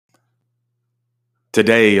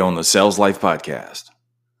Today on the Sales Life Podcast.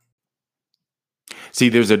 See,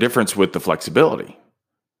 there's a difference with the flexibility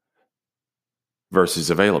versus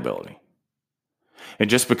availability. And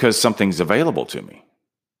just because something's available to me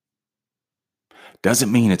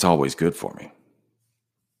doesn't mean it's always good for me.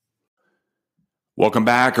 Welcome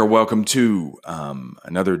back or welcome to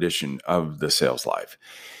another edition of the Sales Life.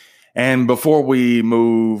 And before we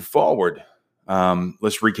move forward,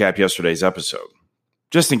 let's recap yesterday's episode,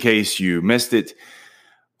 just in case you missed it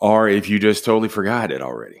or if you just totally forgot it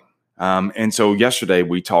already. And so yesterday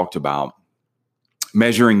we talked about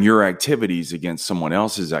measuring your activities against someone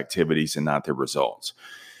else's activities and not their results.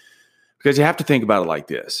 Because you have to think about it like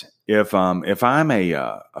this. If I'm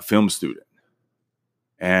a film student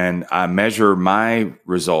and I measure my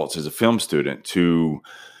results as a film student to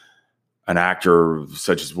an actor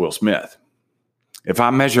such as Will Smith, if I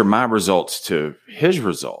measure my results to his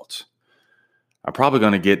results, I'm probably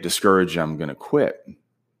going to get discouraged. I'm going to quit.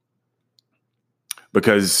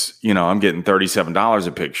 Because, I'm getting $37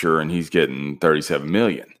 a picture and he's getting 37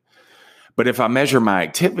 million. But if I measure my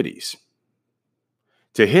activities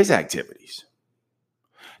to his activities,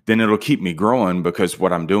 then it'll keep me growing because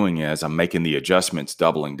what I'm doing is I'm making the adjustments,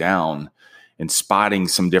 doubling down and spotting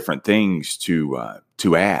some different things to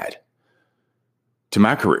add to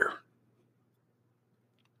my career.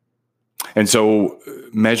 And so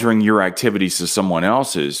measuring your activities to someone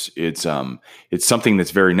else's, it's something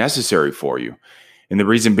that's very necessary for you. And the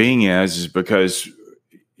reason being is because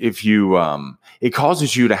if you, it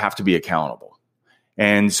causes you to have to be accountable.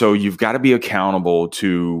 And so you've got to be accountable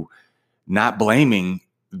to not blaming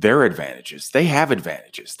their advantages. They have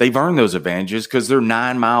advantages. They've earned those advantages because they're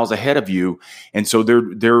 9 miles ahead of you. And so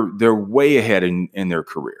they're way ahead in their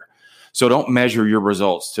career. So don't measure your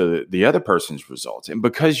results to the other person's results. And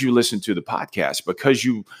because you listen to the podcast, because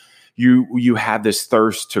you have this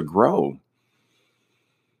thirst to grow,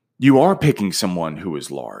 you are picking someone who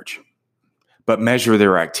is large, but measure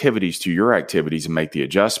their activities to your activities and make the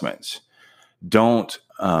adjustments. Don't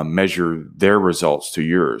measure their results to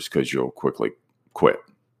yours because you'll quickly quit.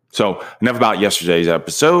 So enough about yesterday's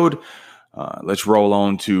episode. Let's roll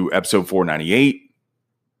on to episode 498.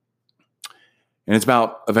 And it's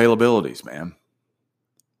about availabilities, man.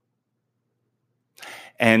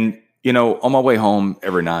 And, on my way home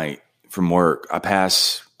every night from work, I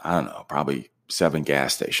pass, probably 7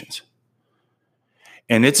 gas stations.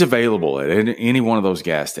 And it's available at any one of those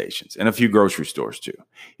gas stations and a few grocery stores too.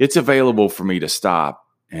 It's available for me to stop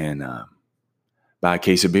and buy a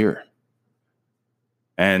case of beer.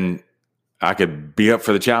 And I could be up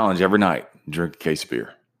for the challenge every night and drink a case of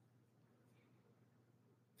beer.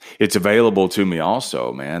 It's available to me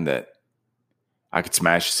also, man, that I could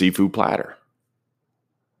smash a seafood platter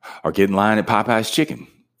or get in line at Popeye's Chicken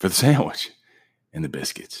for the sandwich. And the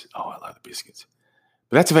biscuits. Oh, I love the biscuits.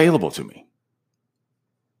 But that's available to me.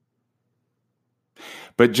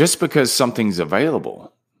 But just because something's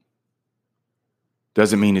available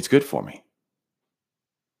doesn't mean it's good for me.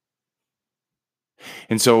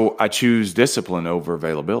 And so I choose discipline over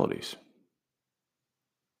availabilities.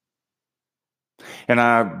 And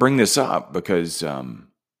I bring this up because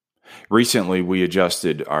recently we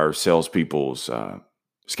adjusted our salespeople's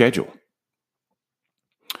schedule.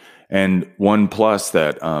 And one plus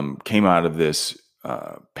that came out of this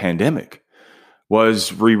pandemic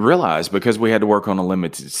was we realized because we had to work on a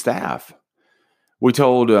limited staff. We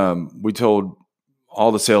told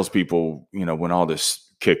all the salespeople, when all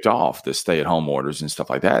this kicked off, the stay-at-home orders and stuff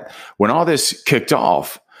like that. When all this kicked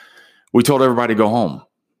off, we told everybody to go home.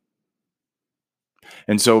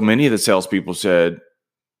 And so many of the salespeople said,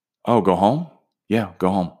 "Oh, go home? Yeah,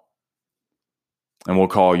 go home, and we'll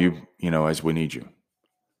call you, as we need you."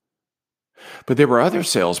 But there were other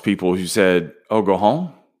salespeople who said, "Oh, go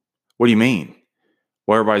home? What do you mean?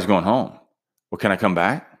 Well, everybody's going home. Well, can I come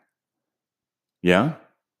back? Yeah.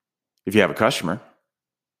 If you have a customer,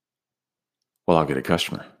 well, I'll get a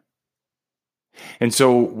customer." And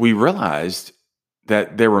so we realized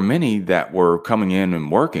that there were many that were coming in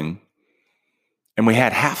and working, and we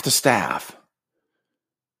had half the staff,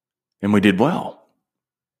 and we did well.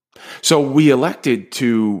 So we elected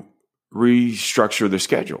to restructure the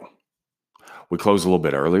schedule. We close a little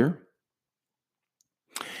bit earlier.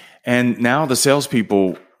 And now the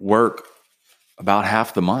salespeople work about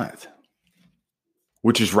half the month,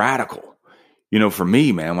 which is radical. For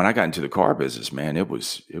me, man, when I got into the car business, man, it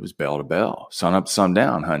was bell to bell, sun up, sun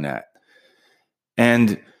down, that.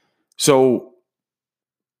 And so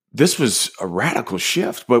this was a radical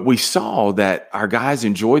shift, but we saw that our guys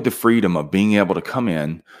enjoyed the freedom of being able to come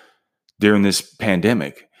in during this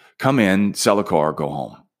pandemic, come in, sell a car, go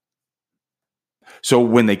home. So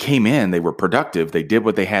when they came in, they were productive. They did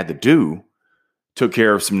what they had to do, took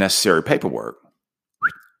care of some necessary paperwork.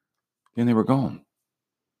 Then they were gone.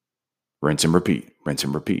 Rinse and repeat, rinse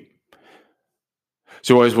and repeat.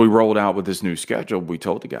 So as we rolled out with this new schedule, we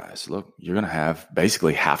told the guys, look, you're going to have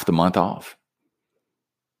basically half the month off.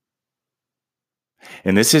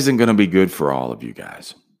 And this isn't going to be good for all of you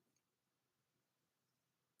guys.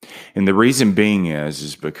 And the reason being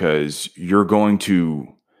is because you're going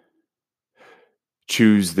to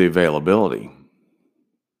choose the availability.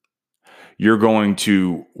 You're going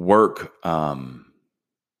to work,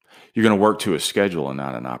 to a schedule and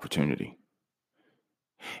not an opportunity.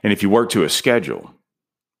 And if you work to a schedule,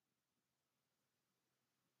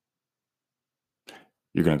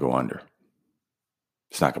 you're going to go under.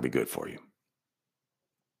 It's not going to be good for you.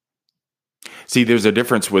 See, there's a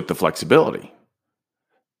difference with the flexibility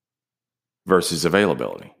versus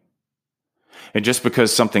availability. And just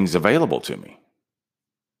because something's available to me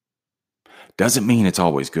doesn't mean it's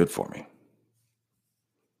always good for me.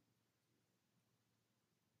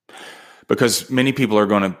 Because many people are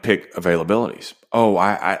going to pick availabilities. Oh,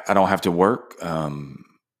 I don't have to work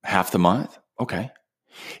half the month. Okay.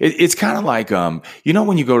 It's kind of like,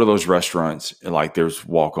 when you go to those restaurants, like there's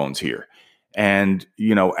walk-ons here. And,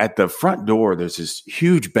 at the front door, there's this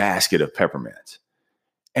huge basket of peppermints.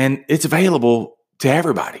 And it's available to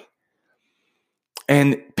everybody.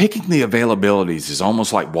 And picking the availabilities is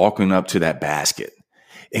almost like walking up to that basket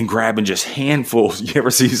and grabbing just handfuls. You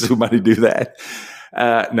ever see somebody do that?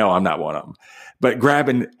 No, I'm not one of them. But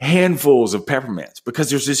grabbing handfuls of peppermints because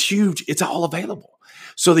there's it's all available.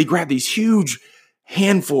 So they grab these huge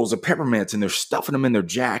handfuls of peppermints and they're stuffing them in their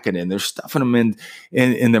jacket and they're stuffing them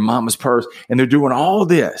in their mama's purse. And they're doing all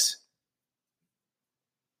this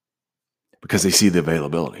because they see the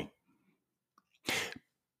availability.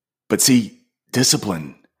 But see,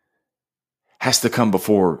 discipline has to come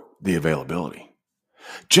before the availability.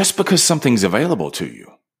 Just because something's available to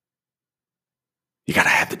you, you got to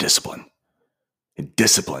have the discipline. And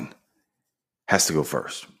discipline has to go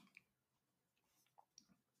first.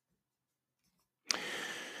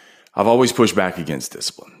 I've always pushed back against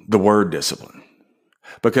discipline, the word discipline.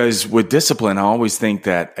 Because with discipline, I always think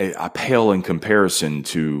that I pale in comparison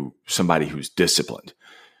to somebody who's disciplined.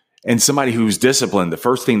 And somebody who's disciplined, the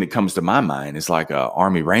first thing that comes to my mind is like a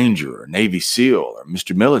Army Ranger or Navy SEAL or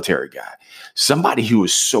Mr. Military guy. Somebody who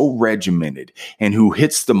is so regimented and who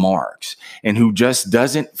hits the marks and who just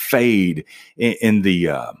doesn't fade in the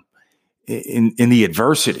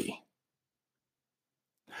adversity.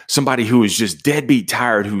 Somebody who is just deadbeat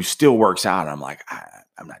tired, who still works out. I'm like,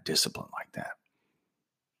 I'm not disciplined like that.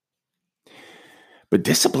 But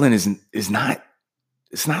discipline is not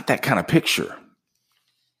that kind of picture.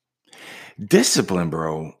 Discipline,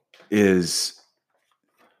 bro, is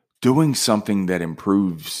doing something that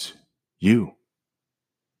improves you,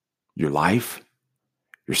 your life,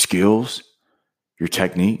 your skills, your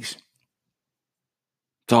techniques.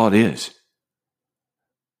 That's all it is.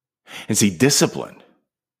 And see, discipline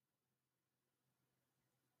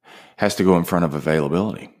has to go in front of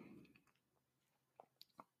availability.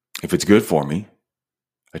 If it's good for me,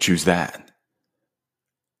 I choose that.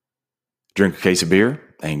 Drink a case of beer,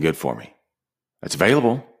 ain't good for me. That's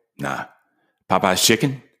available? Nah. Popeye's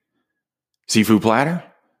chicken? Seafood platter?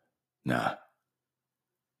 Nah.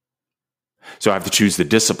 So I have to choose the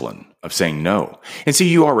discipline of saying no. And see,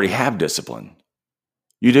 you already have discipline.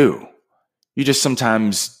 You do. You just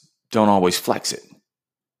sometimes don't always flex it.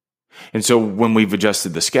 And so when we've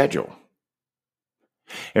adjusted the schedule,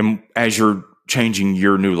 and as you're changing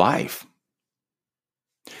your new life,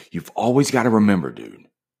 you've always got to remember, dude,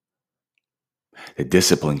 that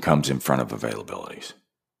discipline comes in front of availabilities.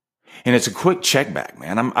 And it's a quick check back,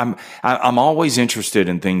 man. I'm always interested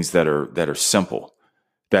in things that are simple,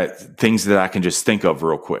 that things that I can just think of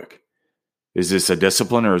real quick. Is this a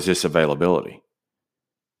discipline or is this availability?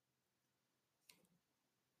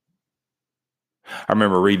 I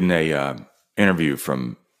remember reading a interview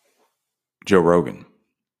from Joe Rogan.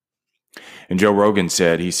 And Joe Rogan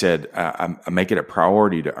said, I make it a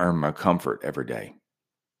priority to earn my comfort every day.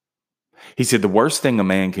 He said, the worst thing a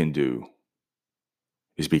man can do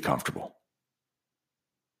is be comfortable.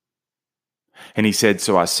 And he said,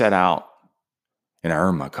 so I set out and I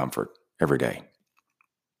earn my comfort every day.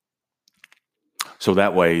 So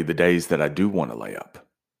that way, the days that I do want to lay up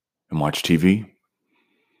and watch TV,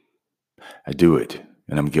 I do it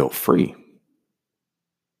and I'm guilt-free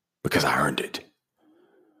because I earned it.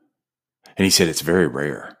 And he said, it's very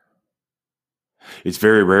rare. It's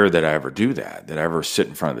very rare that I ever do that I ever sit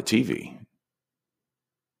in front of the TV.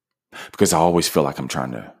 Because I always feel like I'm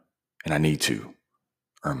trying to, and I need to,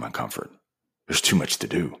 earn my comfort. There's too much to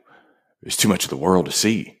do. There's too much of the world to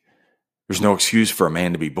see. There's no excuse for a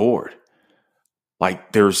man to be bored.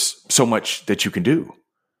 Like, there's so much that you can do.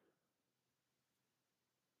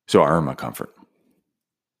 So I earn my comfort.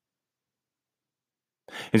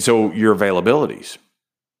 And so your availabilities.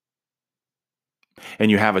 And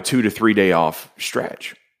you have a 2 to 3 day off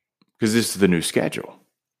stretch because this is the new schedule.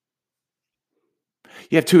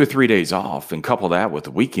 You have 2 or 3 days off and couple that with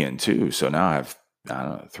the weekend too. So now I have,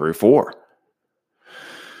 3 or 4.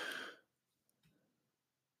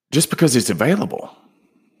 Just because it's available.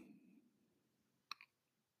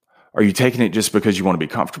 Are you taking it just because you want to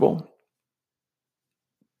be comfortable?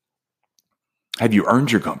 Have you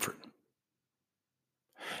earned your comfort?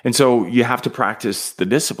 And so you have to practice the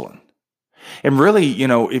discipline. And really,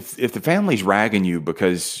 if the family's ragging you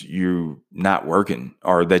because you're not working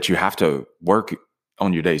or that you have to work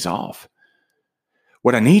on your days off,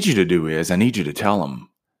 what I need you to do is I need you to tell them,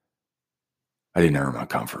 I didn't earn my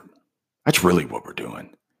comfort. That's really what we're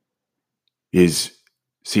doing. Is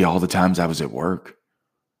see all the times I was at work,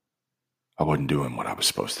 I wasn't doing what I was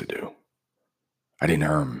supposed to do. I didn't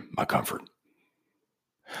earn my comfort.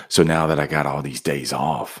 So now that I got all these days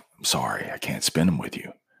off, I'm sorry, I can't spend them with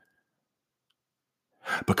you.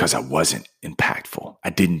 Because I wasn't impactful. I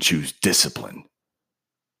didn't choose discipline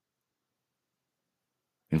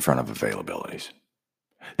in front of availabilities.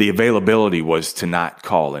 The availability was to not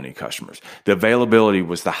call any customers. The availability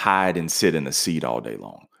was to hide and sit in the seat all day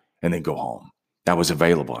long and then go home. That was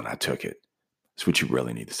available and I took it. That's what you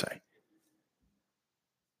really need to say.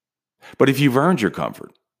 But if you've earned your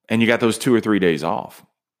comfort and you got those 2 or 3 days off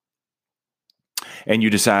and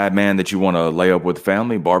you decide, man, that you want to lay up with the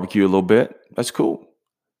family, barbecue a little bit, that's cool.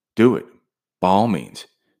 Do it by all means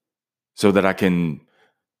so that I can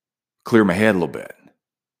clear my head a little bit.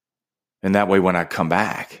 And that way, when I come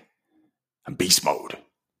back, I'm beast mode.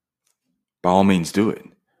 By all means, do it.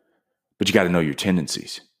 But you got to know your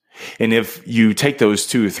tendencies. And if you take those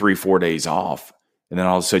 2 or 3, 4 days off, and then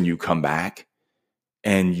all of a sudden you come back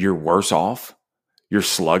and you're worse off, you're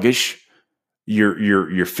sluggish,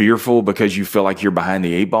 you're fearful because you feel like you're behind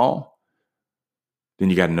the 8 ball,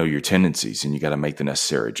 then you got to know your tendencies and you got to make the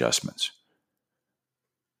necessary adjustments.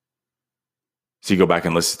 So you go back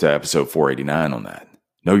and listen to episode 489 on that.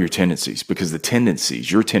 Know your tendencies because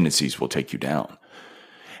your tendencies will take you down.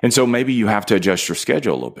 And so maybe you have to adjust your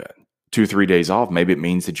schedule a little bit. 2 or 3 days off, maybe it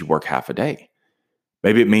means that you work half a day.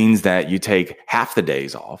 Maybe it means that you take half the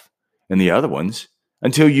days off and the other ones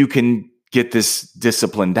until you can get this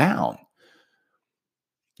discipline down.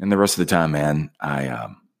 And the rest of the time, man, I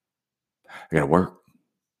got to work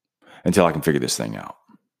until I can figure this thing out.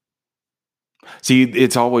 See,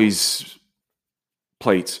 it's always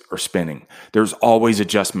plates are spinning. There's always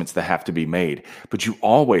adjustments that have to be made. But you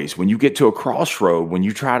always, when you get to a crossroad, when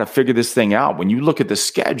you try to figure this thing out, when you look at the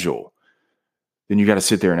schedule, then you got to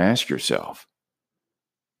sit there and ask yourself,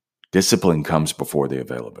 discipline comes before the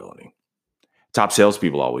availability. Top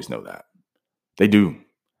salespeople always know that. They do.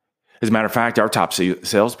 As a matter of fact, our top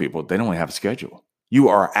salespeople, they don't even have a schedule. You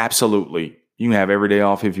can have every day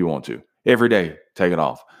off if you want to. Every day, take it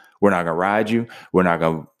off. We're not going to ride you. We're not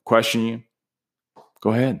going to question you.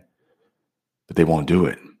 Go ahead. But they won't do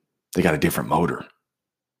it. They got a different motor.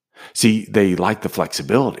 See, they like the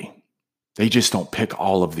flexibility. They just don't pick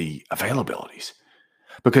all of the availabilities.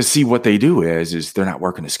 Because see, what they do is they're not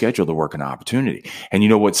working a schedule, they're working an opportunity. And you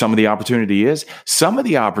know what some of the opportunity is? Some of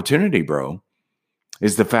the opportunity, bro,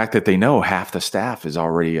 is the fact that they know half the staff is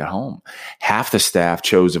already at home. Half the staff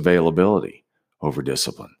chose availability over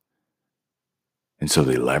discipline. And so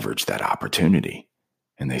they leverage that opportunity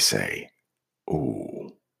and they say,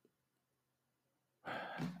 ooh,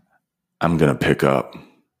 I'm going to pick up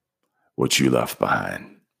what you left behind.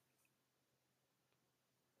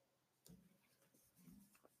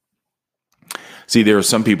 See, there are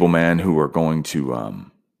some people, man, who are going to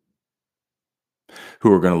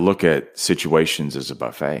look at situations as a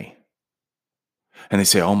buffet. And they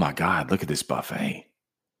say, oh my God, look at this buffet.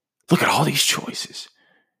 Look at all these choices.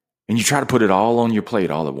 And you try to put it all on your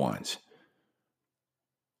plate all at once.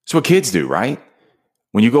 That's what kids do, right?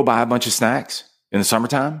 When you go buy a bunch of snacks in the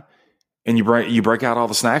summertime and you break out all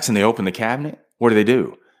the snacks and they open the cabinet, what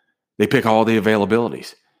do? They pick all the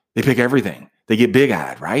availabilities. They pick everything. They get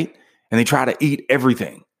big-eyed, right? And they try to eat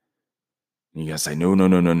everything. And you got to say, no.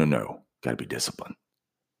 Got to be disciplined.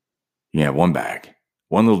 You have one bag,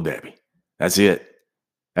 one little Debbie. That's it.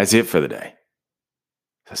 That's it for the day.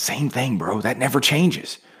 It's the same thing, bro. That never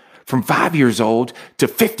changes. From 5 years old to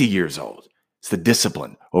 50 years old. It's the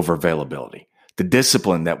discipline over availability. The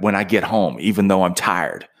discipline that when I get home, even though I'm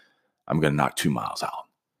tired, I'm going to knock 2 miles out.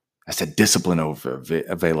 I said discipline over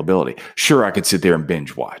availability. Sure, I could sit there and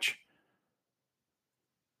binge watch,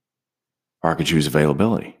 or I could choose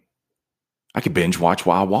availability. I could binge watch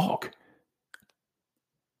while I walk.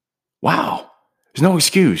 Wow. There's no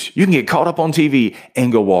excuse. You can get caught up on TV and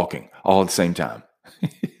go walking all at the same time.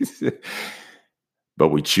 But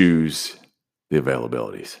we choose the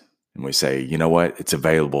availabilities. And we say, you know what? It's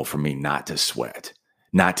available for me not to sweat,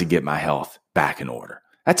 not to get my health back in order.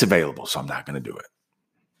 That's available, so I'm not going to do it.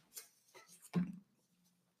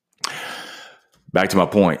 Back to my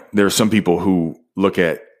point. There are some people who look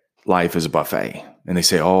at life as a buffet and they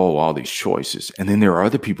say, oh, all these choices. And then there are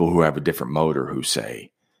other people who have a different motor who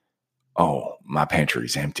say, oh, my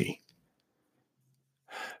pantry's empty.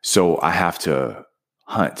 So I have to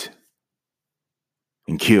hunt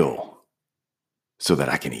and kill so that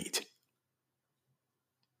I can eat.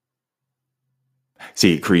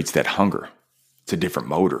 See, it creates that hunger. It's a different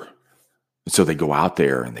motor. So they go out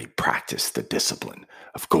there and they practice the discipline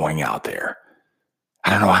of going out there. I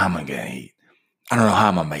don't know how I'm going to eat. I don't know how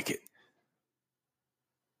I'm going to make it.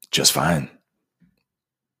 Just fine.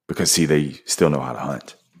 Because, see, they still know how to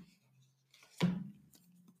hunt.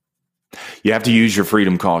 You have to use your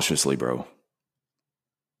freedom cautiously, bro.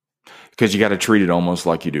 Because you got to treat it almost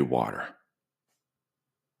like you do water.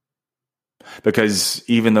 Because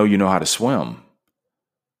even though you know how to swim,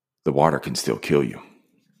 the water can still kill you.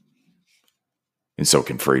 And so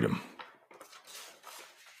can freedom.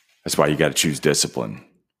 That's why you got to choose discipline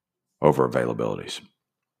over availabilities.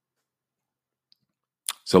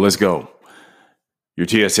 So let's go. Your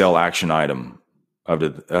TSL action item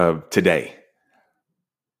of today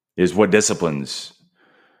is, what disciplines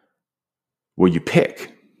will you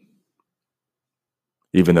pick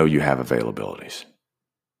even though you have availabilities?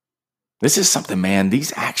 This is something, man,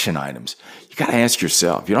 these action items, you got to ask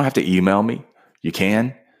yourself. You don't have to email me. You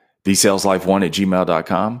can.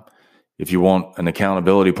 thesaleslife1@gmail.com. If you want an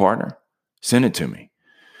accountability partner, send it to me.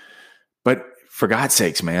 But for God's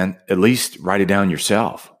sakes, man, at least write it down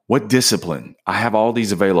yourself. What discipline? I have all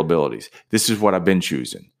these availabilities. This is what I've been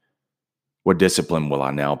choosing. What discipline will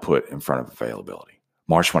I now put in front of availability?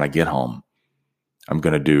 March, when I get home, I'm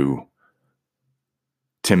going to do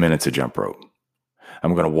 10 minutes of jump rope.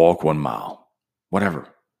 I'm going to walk 1 mile. Whatever.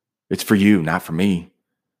 It's for you, not for me.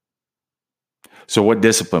 So what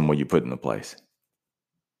discipline will you put into place?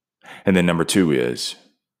 And then number 2 is,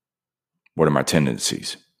 what are my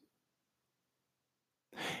tendencies?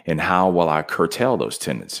 And how will I curtail those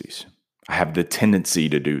tendencies? I have the tendency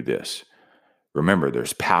to do this. Remember,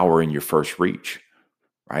 there's power in your first reach,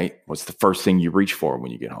 right? What's the first thing you reach for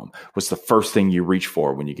when you get home? What's the first thing you reach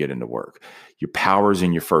for when you get into work? Your power's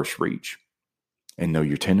in your first reach. And know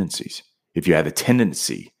your tendencies. If you have a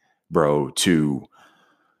tendency, bro, to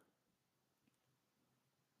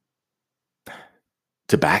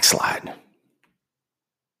backslide,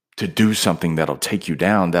 to do something that'll take you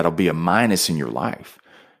down, that'll be a minus in your life,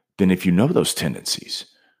 then if you know those tendencies,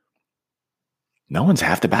 no one's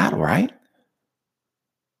half the battle, right?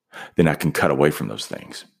 Then I can cut away from those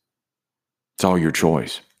things. It's all your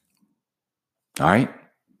choice. All right?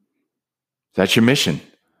 That's your mission.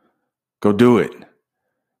 Go do it.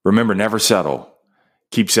 Remember, never settle.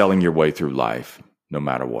 Keep selling your way through life, no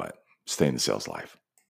matter what. Stay in the sales life.